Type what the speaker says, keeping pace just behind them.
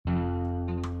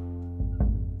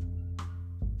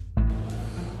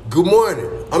Good morning.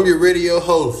 I'm your radio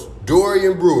host,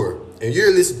 Dorian Brewer, and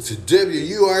you're listening to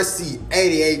WURC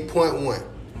 88.1.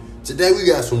 Today we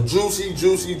got some juicy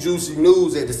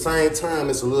news. At the same time,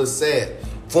 it's a little sad.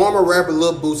 Former rapper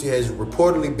Lil Boosie has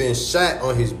reportedly been shot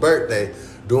on his birthday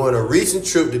during a recent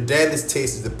trip to Dallas,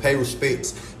 Texas to pay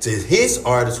respects to his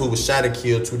artist who was shot and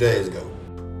killed 2 days ago.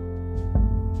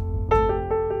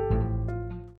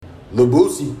 Lil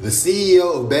Boosie, the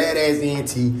CEO of Badass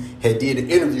ENT, had did an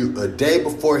interview a day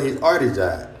before his artist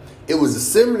died. It was a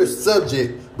similar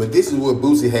subject, but this is what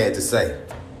Boosie had to say.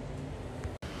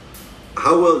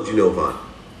 How well did you know Vaughn?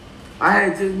 I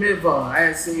had just met Vaughn. I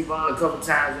had seen Vaughn a couple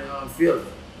times in Philly.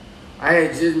 I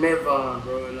had just met Vaughn,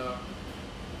 bro, and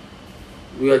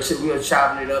we were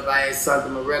chopping it up. I had sent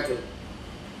him a record,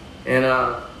 and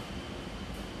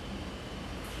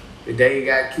the day he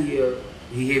got killed,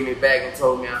 he hit me back and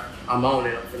told me I'm on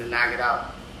it. I'm finna knock it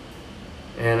out,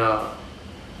 and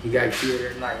he got killed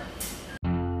that night.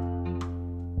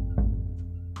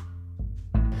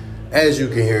 As you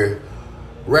can hear,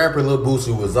 rapper Lil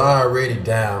Boosie was already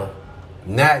down,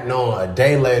 not knowing a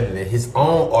day later that his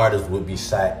own artist would be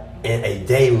shot, and a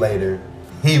day later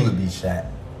he would be shot.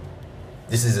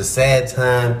 This is a sad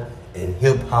time in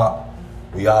hip-hop.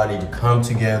 We all need to come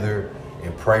together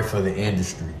and pray for the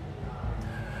industry.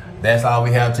 That's all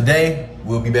we have today.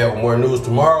 We'll be back with more news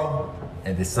tomorrow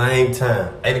at the same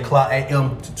time, 8 o'clock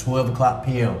a.m. to 12 o'clock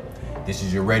p.m. This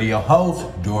is your radio host,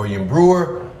 Dorian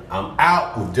Brewer. I'm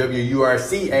out with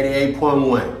WURC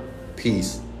 88.1.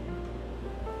 Peace.